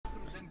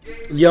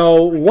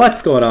Yo,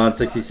 what's going on?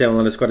 67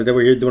 Linus Squad. Today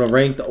we're here doing a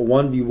ranked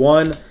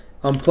 1v1.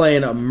 I'm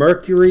playing a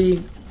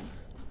Mercury.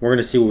 We're going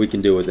to see what we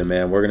can do with it,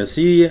 man. We're going to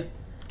see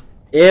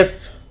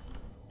if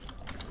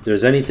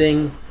there's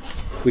anything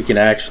we can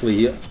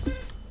actually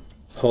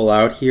pull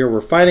out here. We're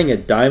fighting a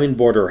Diamond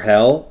Border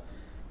HEL,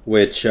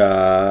 which, you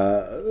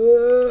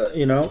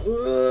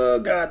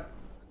know, God.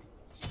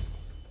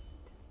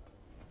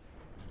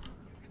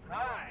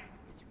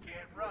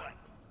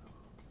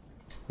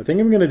 I think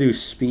I'm going to do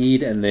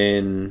speed and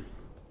then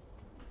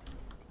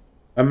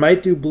I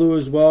might do blue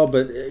as well,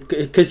 but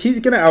because he's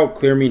going to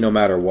outclear me no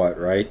matter what,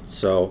 right?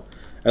 So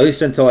at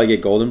least until I get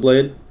Golden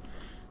Blade.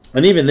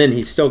 And even then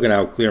he's still going to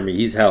outclear me.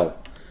 He's HEL.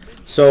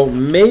 So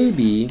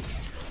maybe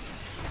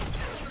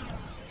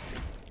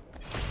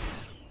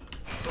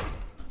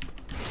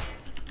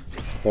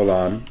hold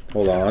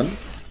on.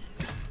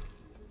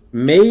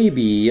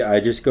 Maybe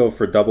I just go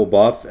for double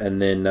buff and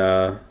then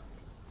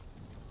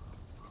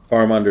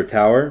farm under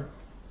tower.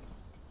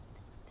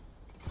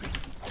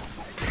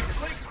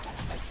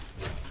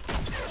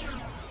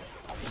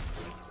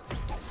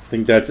 I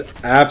think that's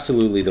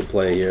absolutely the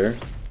play here.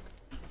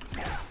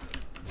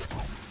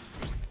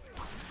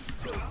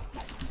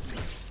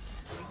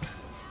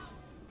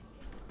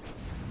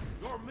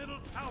 Your middle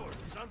tower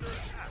is under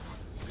attack.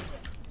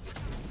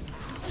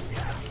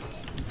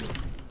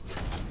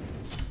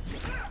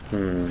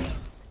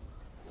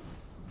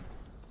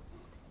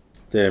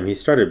 Damn, he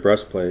started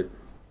breastplate.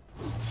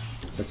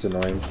 That's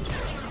annoying.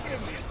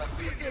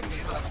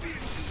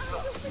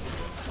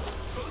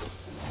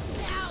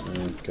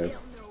 Okay.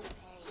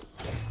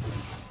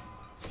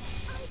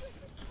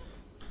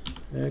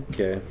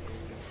 Okay.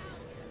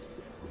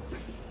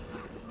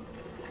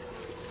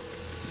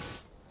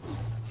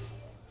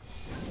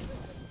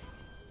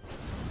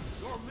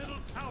 Your middle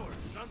tower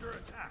is under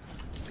attack.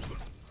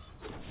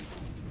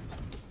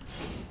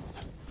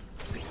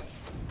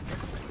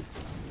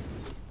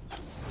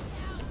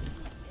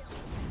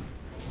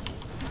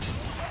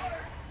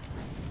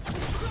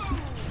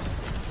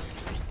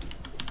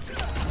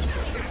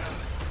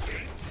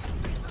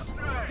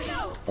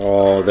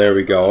 Oh, there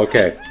we go.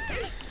 Okay.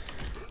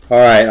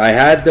 Alright, I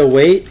had to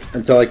wait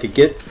until I could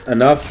get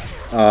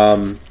enough.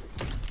 I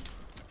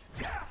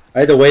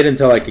had to wait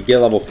until I could get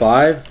level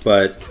 5,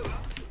 but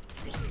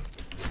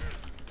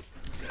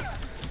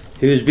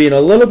he was being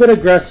a little bit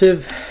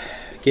aggressive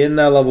getting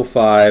that level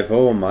 5.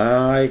 Oh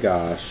my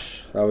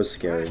gosh, that was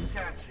scary.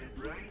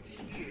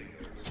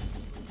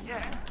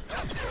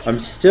 I'm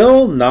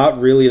still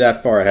not really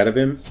that far ahead of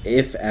him,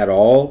 if at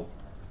all.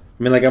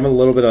 I mean, like, I'm a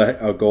little bit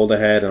of gold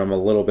ahead and I'm a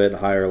little bit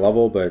higher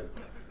level, but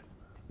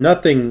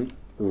nothing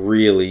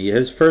really.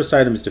 His first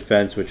item's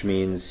defense, which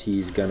means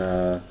he's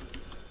gonna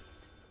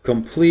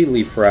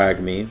completely frag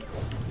me.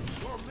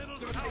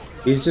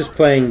 He's just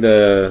playing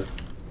the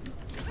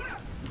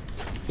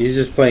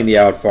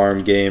out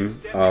farm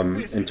game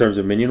in terms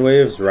of minion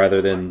waves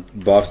rather than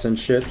buffs and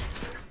shit.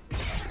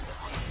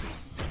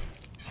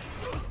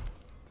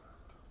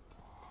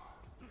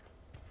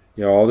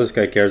 You know, all this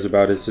guy cares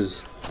about is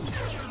his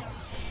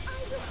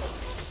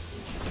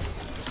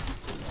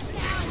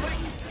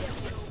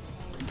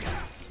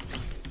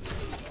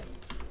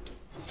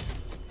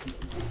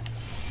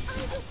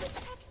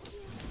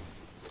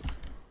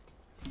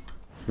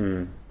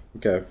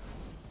okay.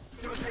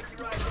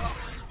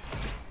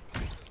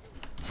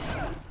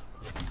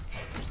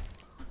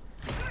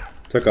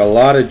 Took a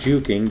lot of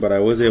juking, but I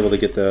was able to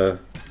get the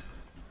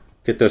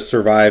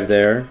survive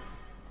there.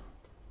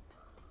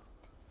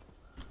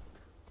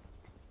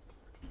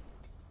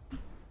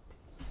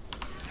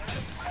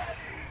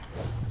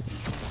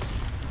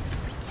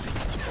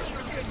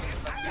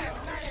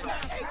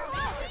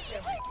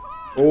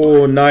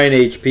 Oh, 9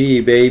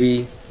 HP,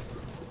 baby.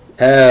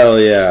 Hell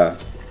yeah.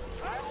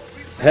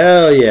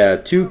 Hell yeah,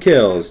 2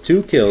 kills,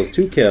 2 kills,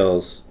 2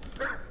 kills.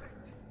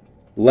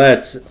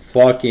 Let's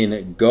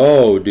fucking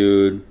go,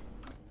 dude.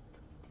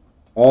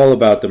 All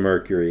about the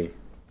Mercury.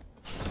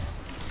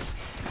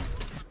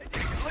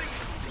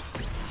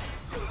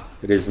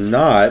 It is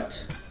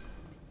not,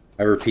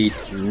 I repeat,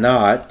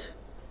 not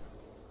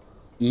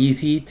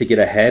easy to get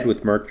ahead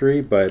with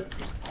Mercury, but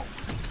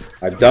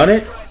I've done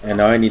it, and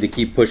now I need to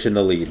keep pushing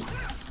the lead.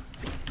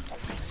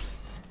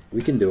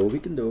 We can do it, we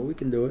can do it, we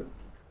can do it.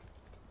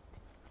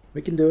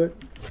 We can do it.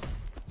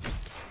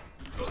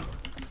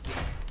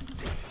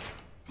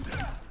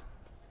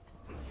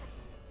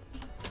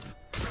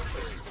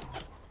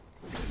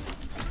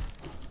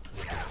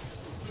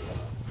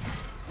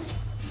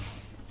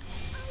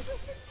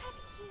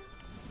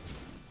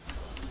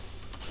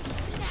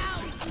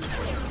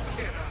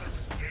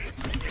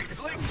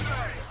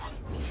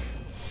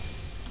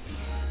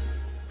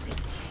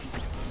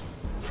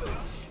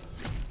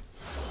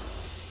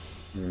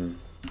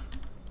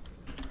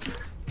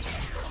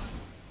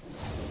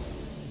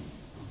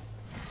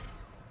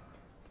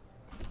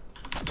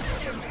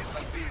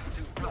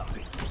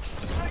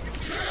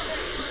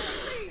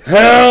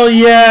 Hell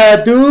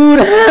yeah, dude!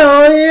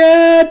 Hell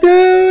yeah,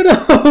 dude!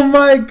 Oh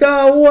my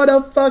god, what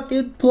a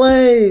fucking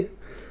play!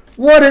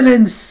 What an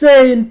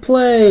insane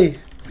play!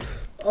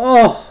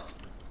 Oh!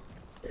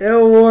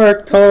 It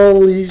worked!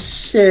 Holy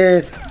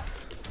shit!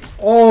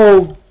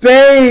 Oh,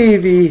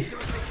 baby!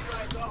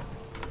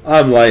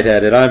 I'm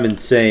lightheaded. I'm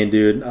insane,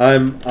 dude.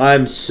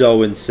 I'm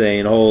so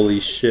insane. Holy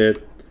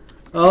shit.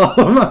 Oh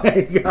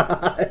my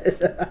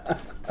god.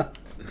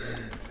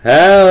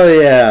 Hell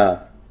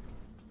yeah.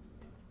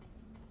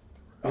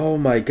 Oh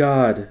my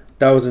god.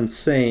 That was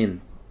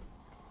insane.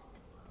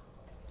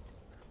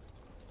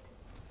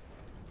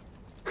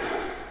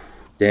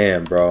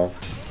 Damn, bro.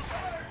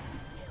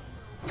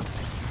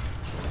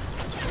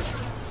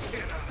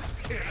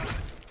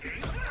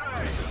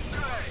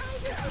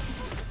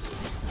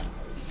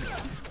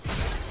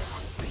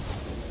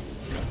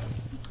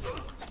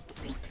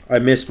 I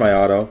missed my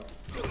auto.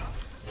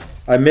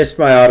 I missed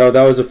my auto.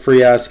 That was a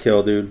free ass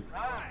kill, dude.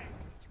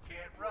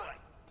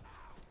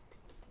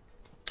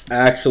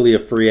 Actually a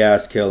free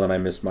ass kill and I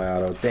missed my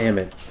auto. Damn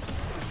it.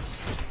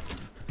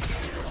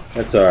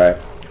 That's alright.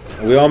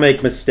 We all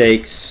make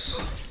mistakes.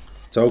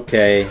 It's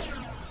okay.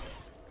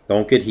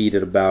 Don't get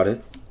heated about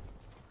it.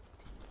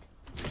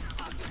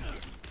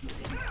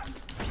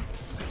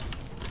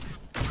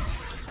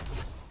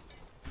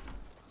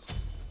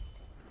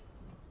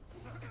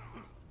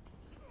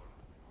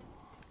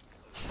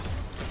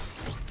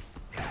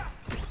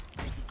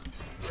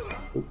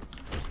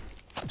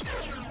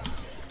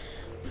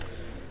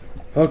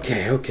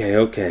 Okay, okay,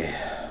 okay.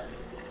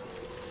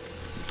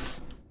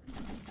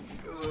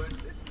 Could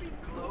this be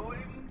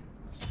glowing?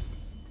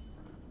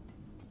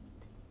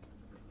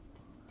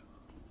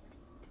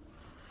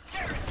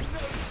 There is no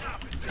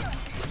stopping.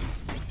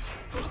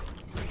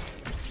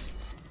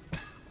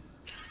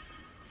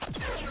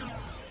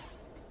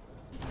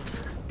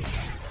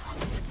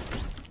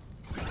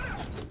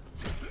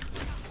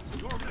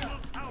 Your middle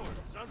tower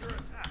is under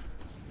attack.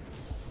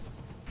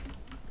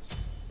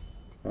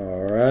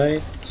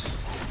 Alright.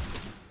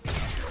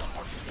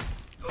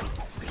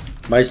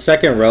 My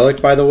second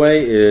relic, by the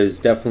way, is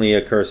definitely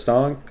a Cursed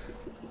Donk.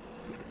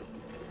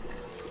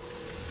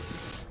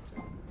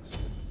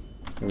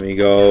 Let me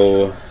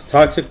go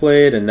Toxic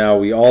Blade, and now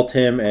we ult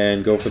him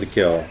and go for the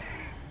kill.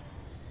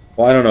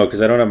 Well, I don't know,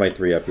 because I don't have my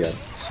 3 up yet,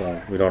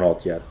 so we don't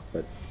ult yet,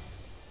 but...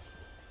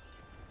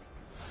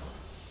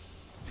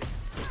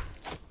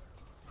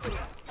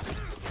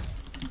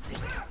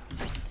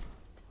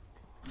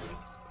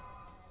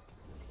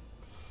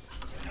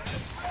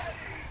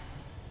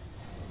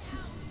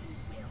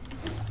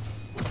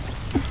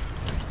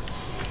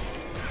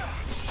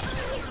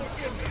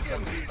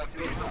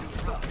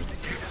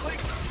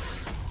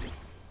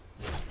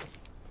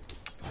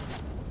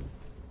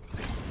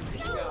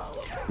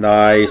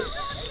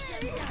 Nice.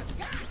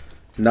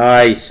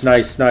 Nice,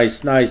 nice,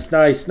 nice, nice,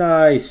 nice,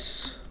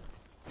 nice.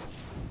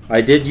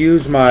 I did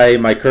use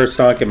my Cursed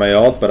Donk and my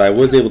ult, but I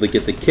was able to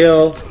get the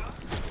kill.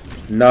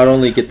 Not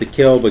only get the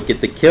kill, but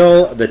get the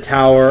kill, the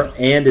tower,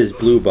 and his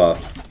blue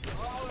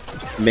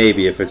buff.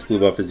 Maybe, if its blue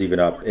buff is even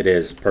up. It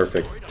is.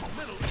 Perfect.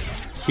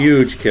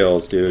 Huge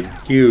kills, dude.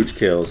 Huge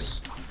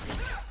kills.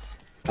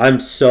 I'm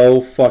so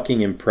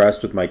fucking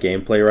impressed with my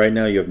gameplay right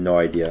now, you have no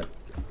idea.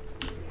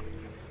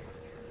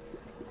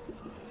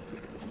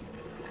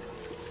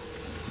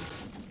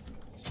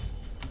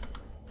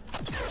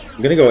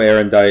 I'm gonna go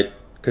Erendite,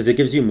 because it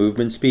gives you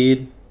movement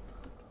speed,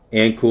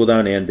 and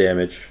cooldown, and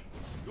damage.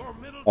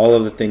 All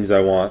of the things I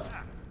want.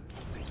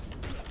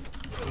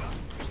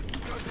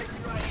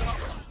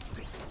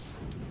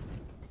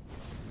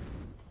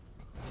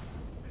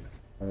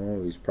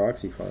 Oh, he's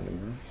proxy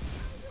farming,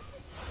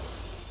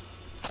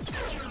 huh?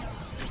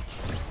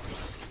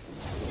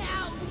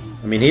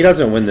 I mean, he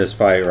doesn't win this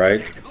fight,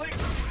 right?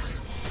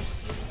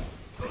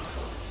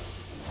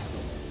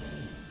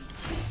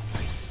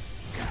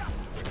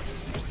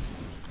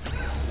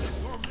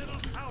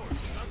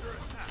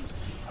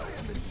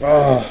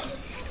 Oh,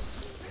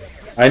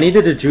 I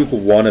needed to juke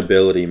one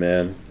ability,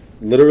 man.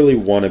 Literally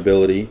one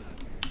ability,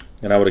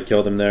 and I would have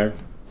killed him there.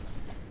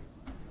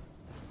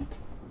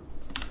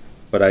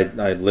 But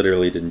I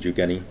literally didn't juke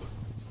any.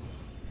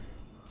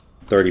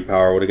 30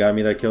 power would have got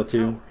me that kill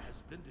too.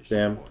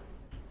 Damn.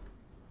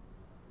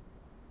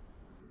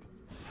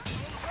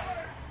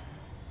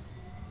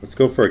 Let's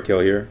go for a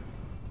kill here.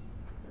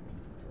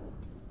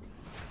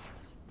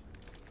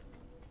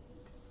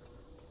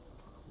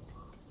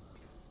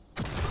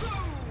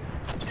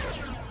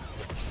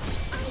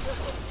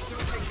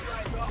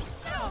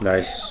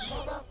 Nice.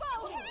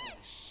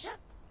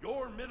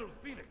 Your middle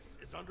phoenix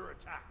is under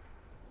attack.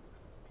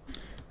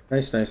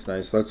 Nice, nice,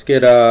 nice. Let's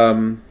get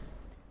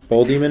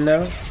Bull Demon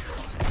now.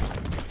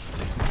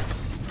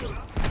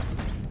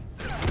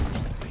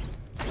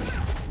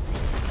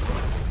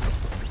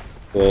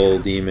 Bull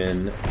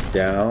Demon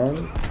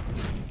down.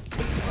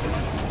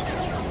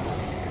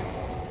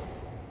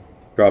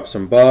 Drop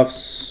some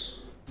buffs.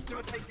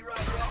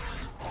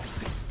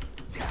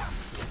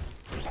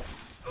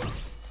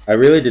 I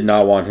really did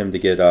not want him to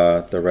get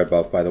the red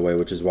buff, by the way,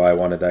 which is why I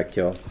wanted that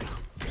kill.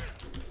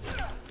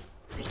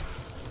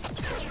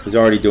 He's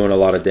already doing a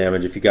lot of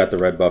damage. If he got the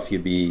red buff,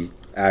 he'd be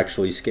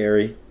actually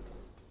scary.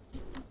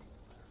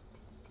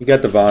 He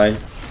got the Vine.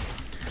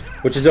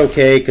 Which is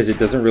okay, because it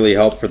doesn't really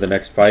help for the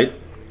next fight.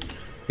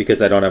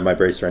 Because I don't have my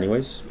bracer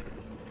anyways.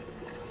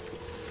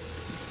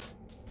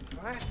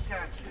 I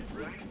attach it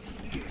right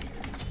here.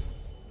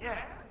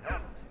 Yeah, that'll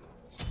do.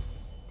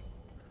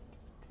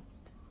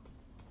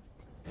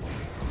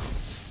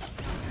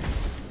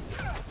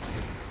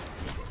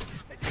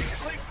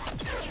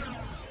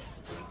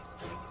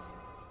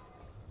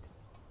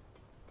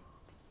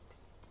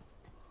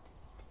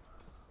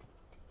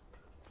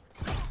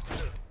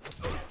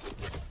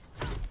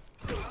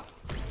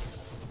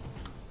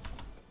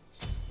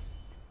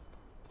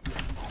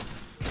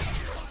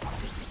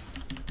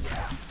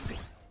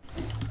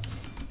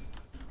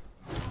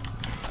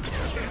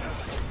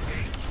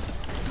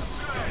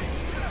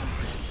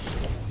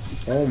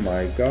 Oh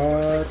my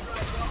god.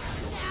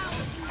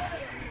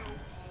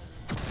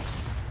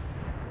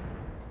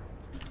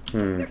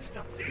 Next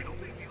update will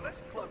make me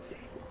less clumsy.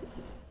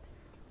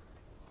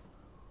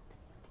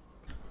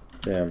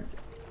 Damn.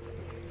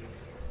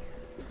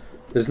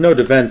 There's no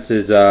defense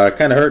is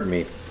kind of hurting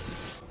me.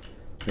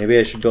 Maybe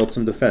I should build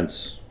some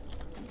defense.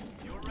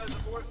 Your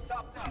reservoir's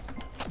topped up.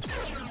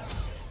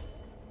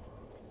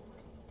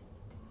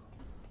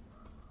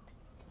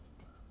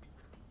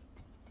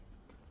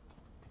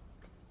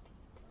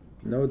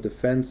 No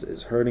defense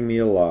is hurting me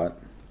a lot.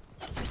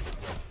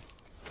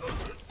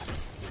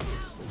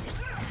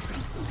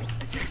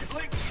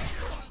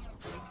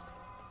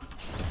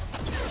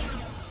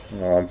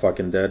 Oh, I'm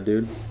fucking dead,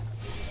 dude.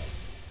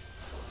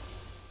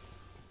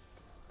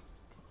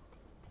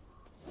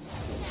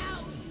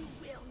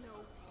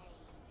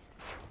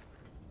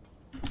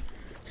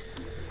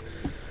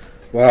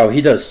 Wow,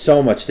 he does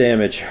so much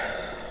damage.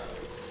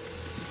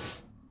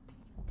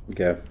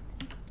 Okay.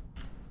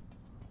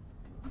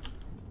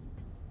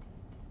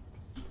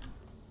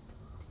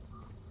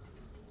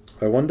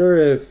 I wonder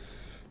if...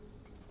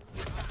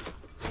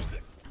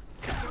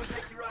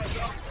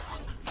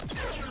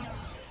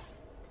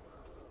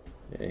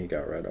 Yeah, he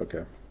got red,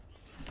 okay.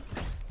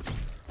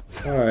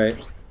 Alright.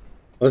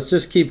 Let's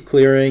just keep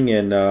clearing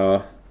and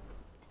I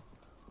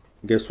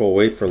guess we'll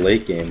wait for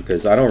late game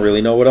because I don't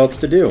really know what else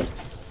to do.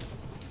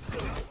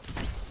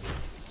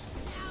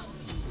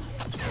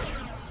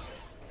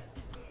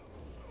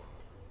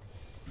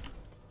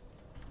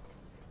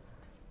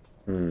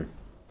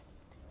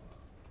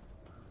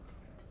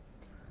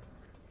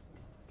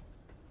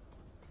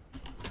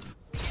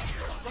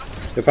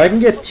 If I can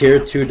get tier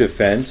 2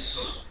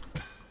 defense...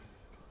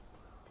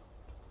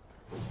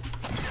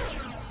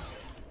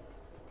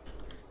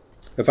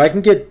 If I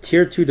can get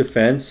tier 2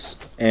 defense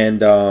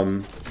and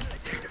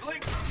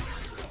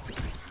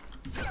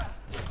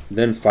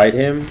then fight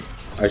him,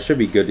 I should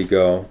be good to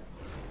go.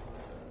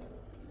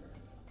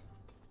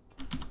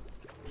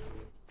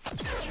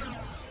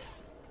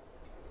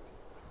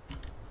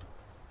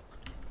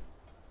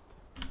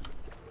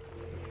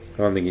 I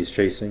don't think he's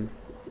chasing.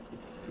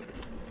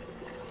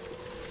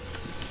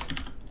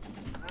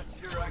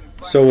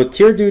 So with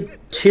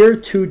tier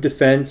 2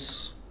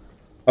 defense,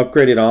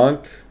 upgraded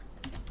Ankh,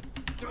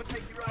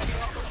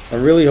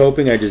 I'm really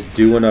hoping I just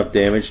do enough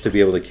damage to be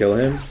able to kill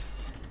him.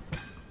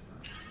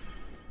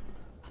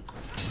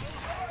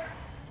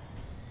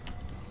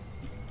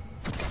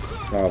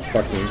 Oh,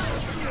 fuck me.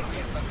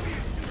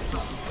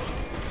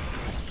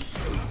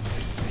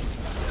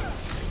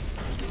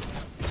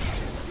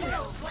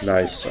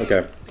 Nice,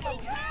 okay.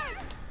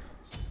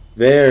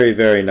 Very,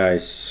 very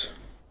nice.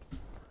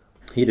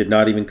 He did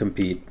not even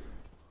compete.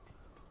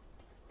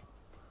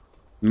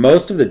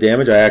 Most of the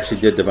damage I actually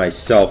did to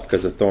myself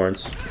because of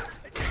thorns.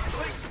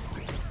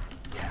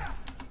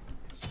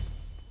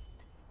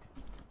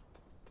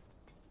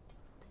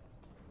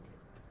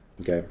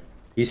 Okay.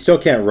 He still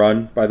can't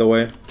run, by the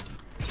way.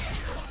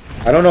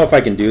 I don't know if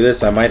I can do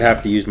this. I might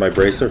have to use my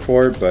bracer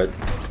for it, but...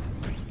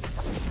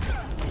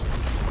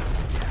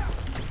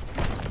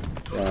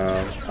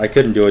 I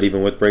couldn't do it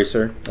even with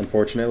bracer,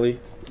 unfortunately.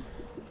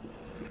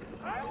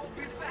 I'm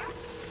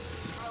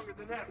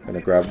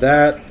gonna grab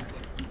that.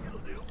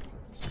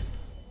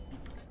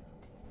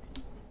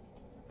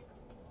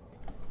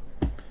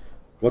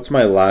 What's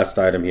my last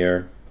item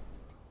here?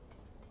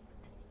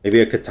 Maybe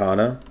a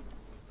katana?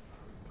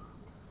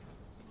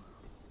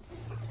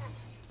 I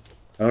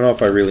don't know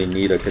if I really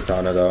need a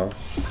katana though.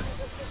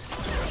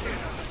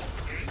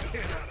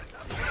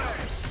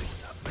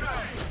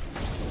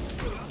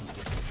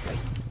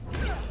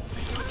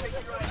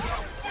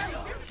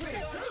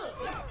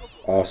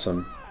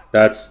 Awesome.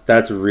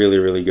 That's really,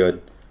 really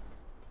good.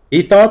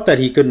 He thought that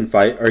he couldn't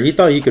fight, or he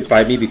thought he could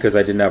fight me because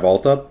I didn't have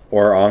ult up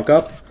or Ankh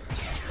up.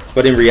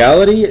 But in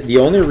reality, the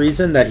only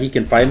reason that he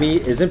can fight me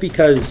isn't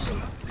because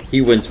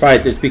he wins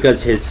fights, it's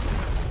because his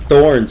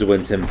thorns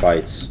wins him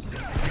fights.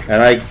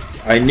 And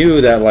I knew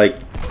that, like,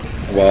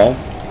 well,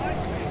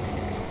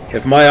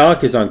 if my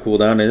Ankh is on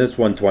cooldown and it's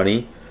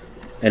 120,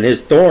 and his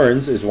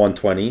thorns is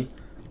 120,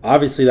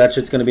 obviously that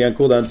shit's going to be on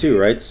cooldown too,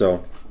 right?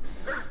 So,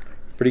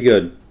 pretty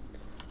good.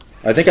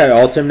 I think I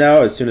ult him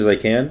now as soon as I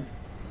can.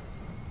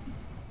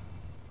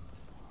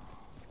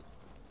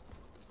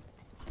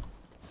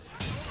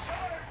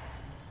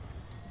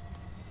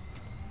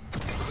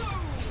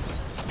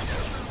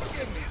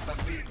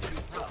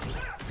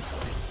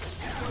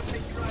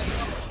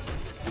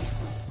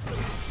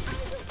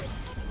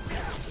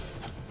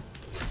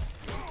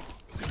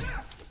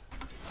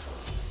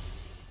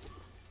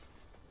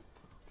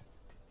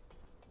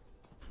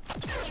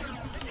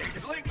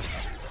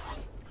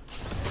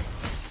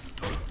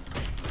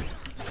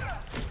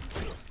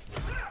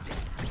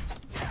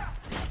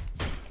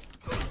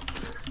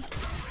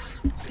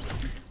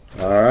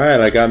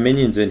 I got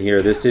minions in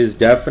here. This is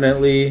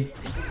definitely...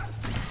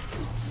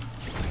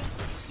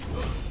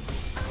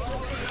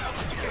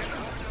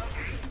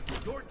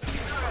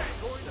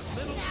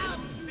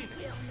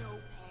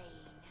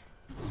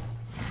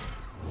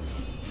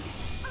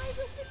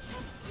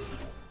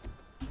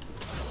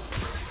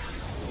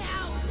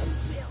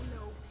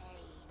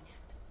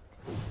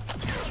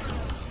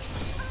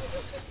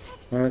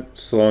 Alright,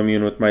 slow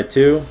immune with my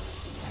 2.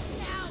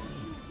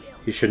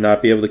 He should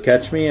not be able to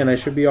catch me, and I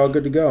should be all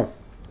good to go.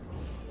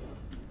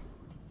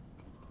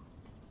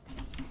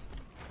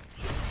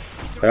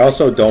 I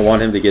also don't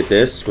want him to get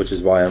this, which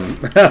is why I'm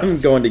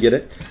I'm going to get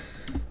it.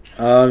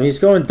 He's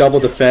going double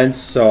defense,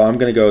 so I'm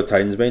going to go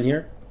Titan's Bane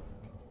here.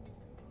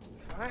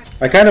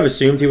 I kind of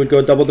assumed he would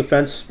go double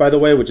defense, by the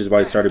way, which is why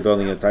I started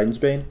building a Titan's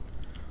Bane.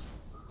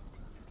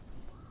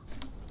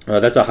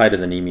 That's a high to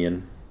the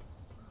Nemean.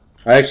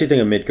 I actually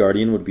think a mid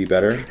Guardian would be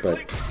better, but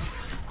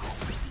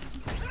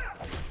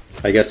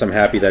I guess I'm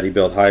happy that he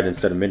built Hyde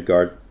instead of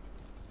Midgard.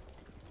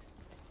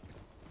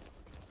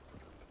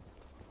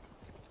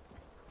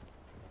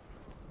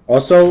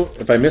 Also,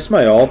 if I miss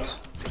my ult,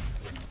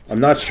 I'm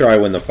not sure I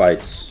win the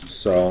fights,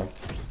 so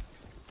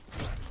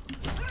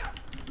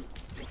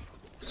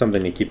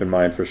something to keep in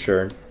mind for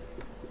sure.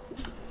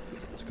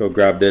 Let's go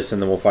grab this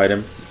and then we'll fight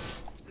him.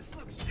 This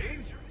looks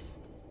dangerous.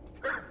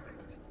 Perfect.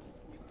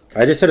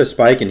 I just hit a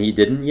spike and he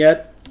didn't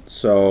yet,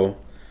 so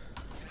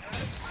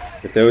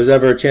if there was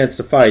ever a chance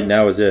to fight,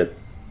 now is it.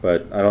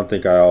 But I don't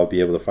think I'll be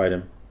able to fight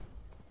him.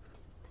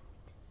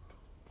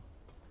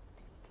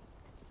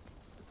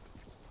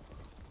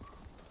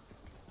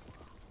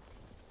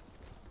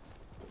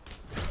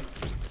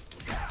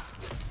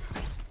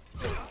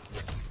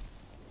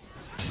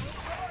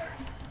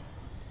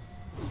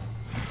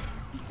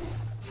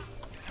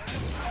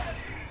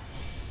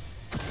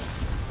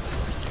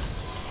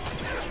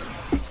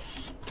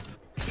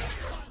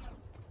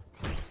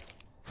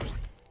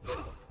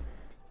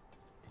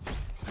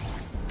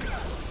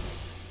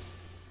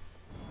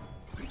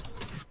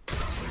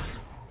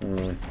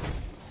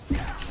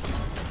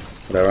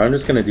 Whatever, I'm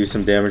just gonna do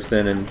some damage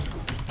then and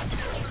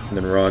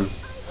then run.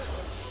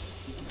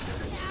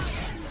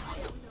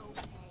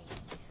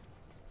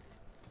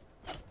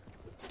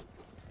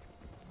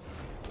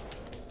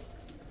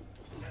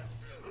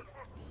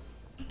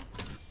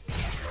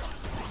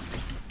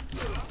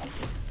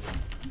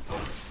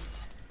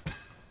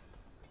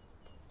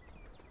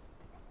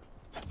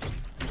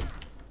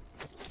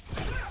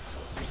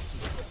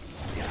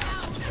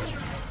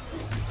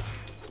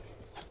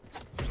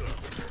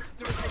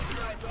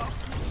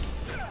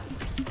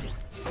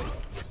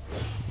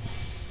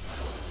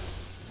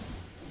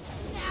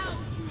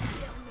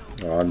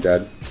 Oh, I'm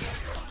dead.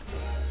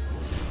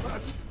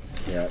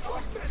 Yeah.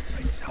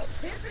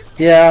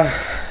 Yeah,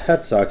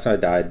 that sucks. I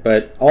died.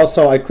 But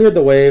also, I cleared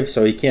the wave,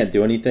 so he can't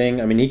do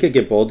anything. I mean, he could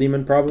get Bull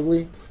Demon,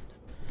 probably.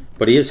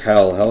 But he is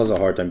HEL. HEL has a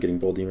hard time getting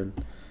Bull Demon.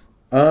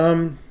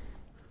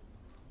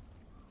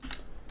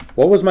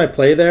 What was my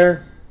play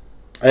there?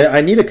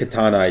 I need a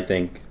Katana, I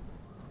think.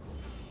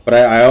 But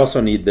I also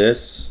need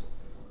this.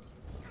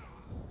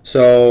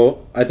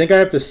 So, I think I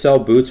have to sell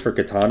boots for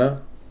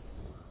Katana.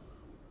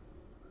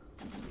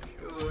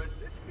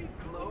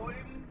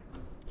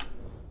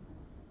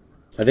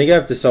 I think I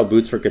have to sell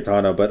boots for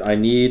Katana, but I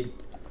need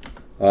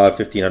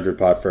 1500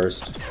 pot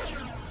first.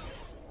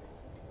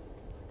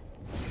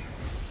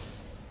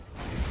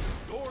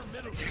 Your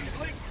middle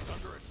flank is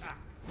under attack.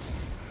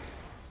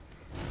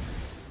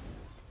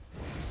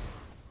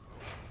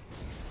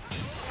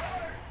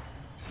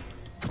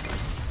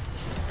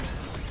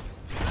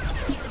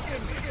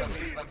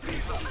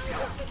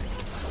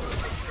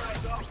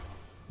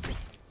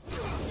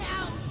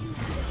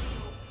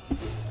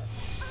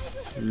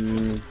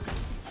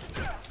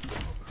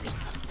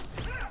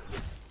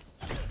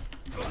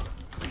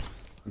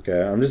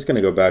 Okay, I'm just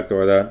gonna go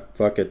backdoor that.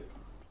 Fuck it.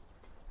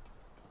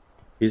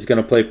 He's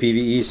gonna play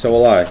PvE, so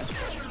will I.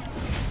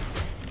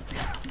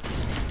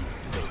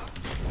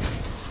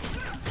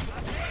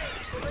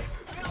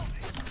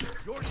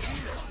 Your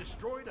team has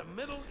destroyed a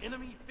middle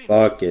enemy Phoenix.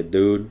 Fuck it,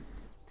 dude.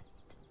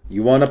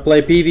 You wanna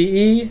play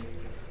PvE?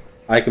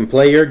 I can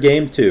play your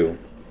game too.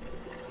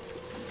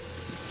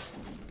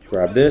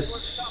 Grab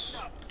this.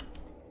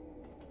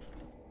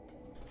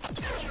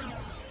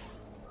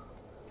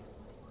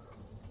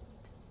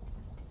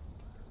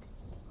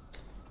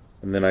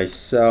 And then I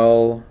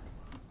sell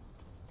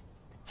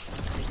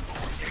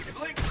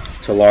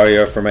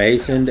Talaria for my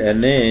hastened,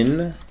 and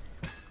then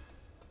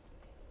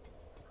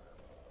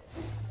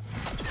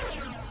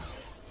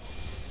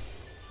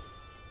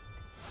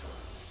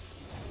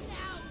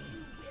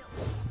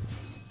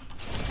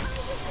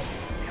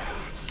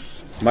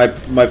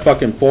my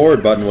fucking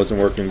forward button wasn't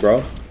working,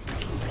 bro.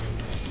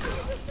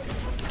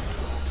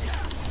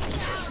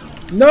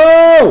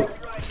 No!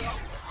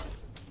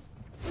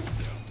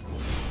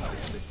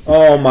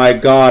 Oh my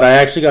god, I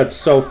actually got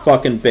so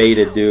fucking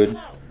baited, dude.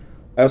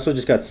 I also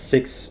just got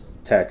 6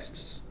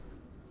 texts.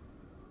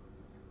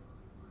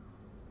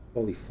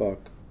 Holy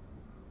fuck.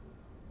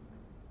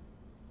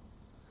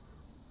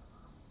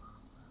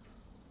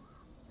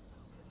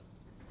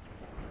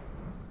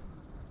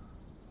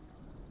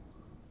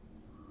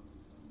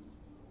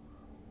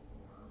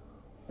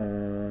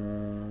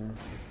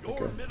 Your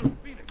Okay. middle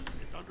phoenix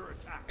is under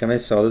attack. Can I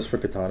sell this for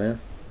Katana?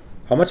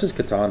 How much is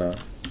Katana?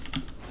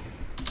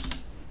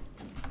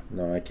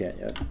 No, I can't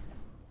yet.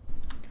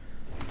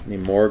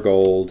 Need more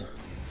gold.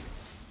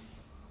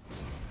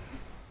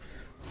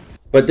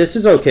 But this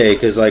is okay,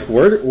 because like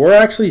we're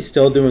actually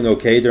still doing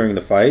okay during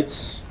the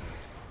fights.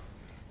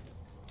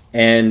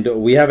 And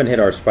we haven't hit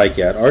our spike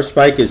yet. Our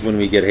spike is when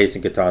we get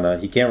Hasten Katana.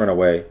 He can't run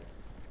away.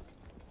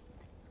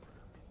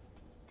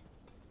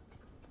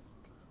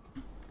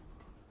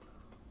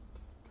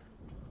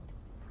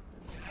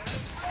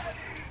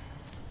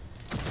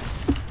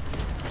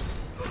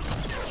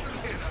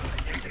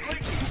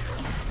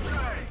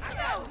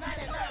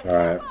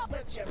 Alright.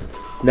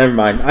 Never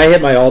mind. I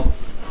hit my ult,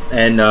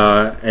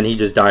 and he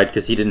just died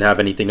because he didn't have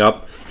anything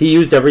up. He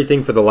used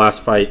everything for the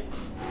last fight.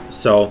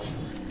 So,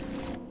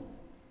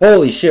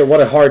 holy shit,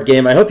 what a hard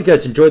game. I hope you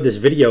guys enjoyed this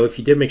video. If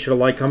you did, make sure to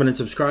like, comment, and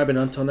subscribe. And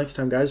until next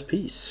time, guys,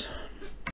 peace.